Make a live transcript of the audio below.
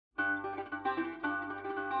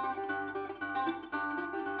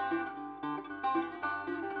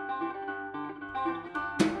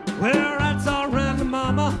Well, that's all right,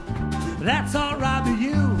 mama. That's all right with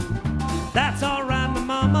you. That's all right,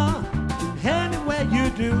 mama. Any way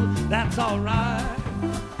you do, that's all right.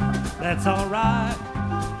 That's all right.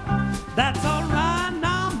 That's all right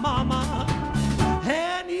now, mama.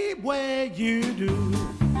 Any way you do.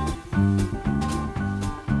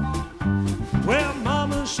 Well,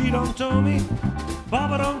 mama, she done told me,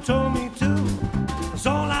 Papa done told me too.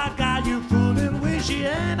 So like I you fooling, wish she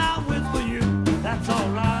ain't out with for you. That's all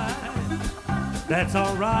right. That's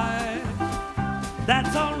all right.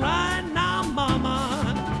 That's all right now,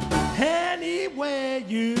 mama. Any way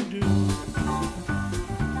you do.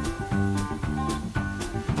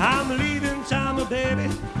 I'm leaving time, baby.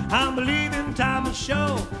 I'm leaving time to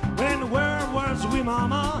show. When the world was we,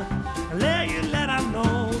 mama, let her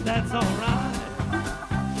know that's all right.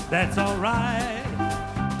 That's all right.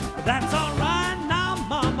 That's all right now,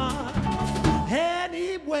 mama.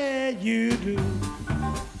 Any way you do.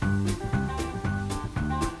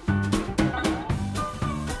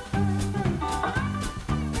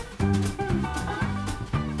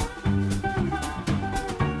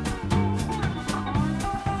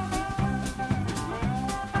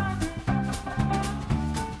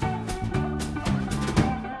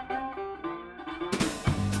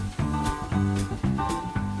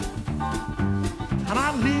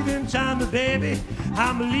 I'm leaving time, baby.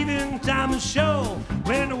 I'm leaving time to show.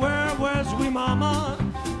 When the world was we, mama,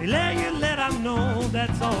 let her know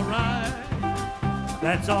that's all right.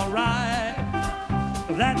 That's all right.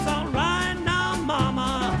 That's all right now,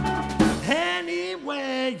 mama. Any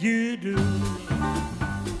way you do.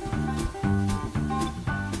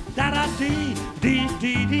 Da da dee dee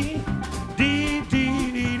dee dee dee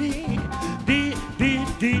dee dee dee dee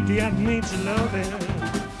dee dee. I need your loving.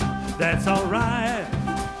 That's all right.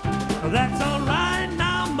 That's all right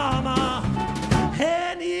now, mama.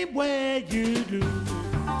 Any way you do.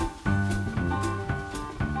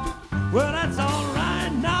 Well, that's all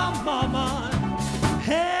right now, mama.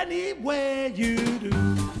 Any way you do.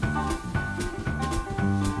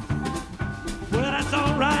 Well, that's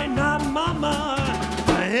all right now, mama.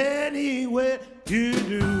 Any way you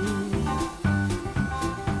do.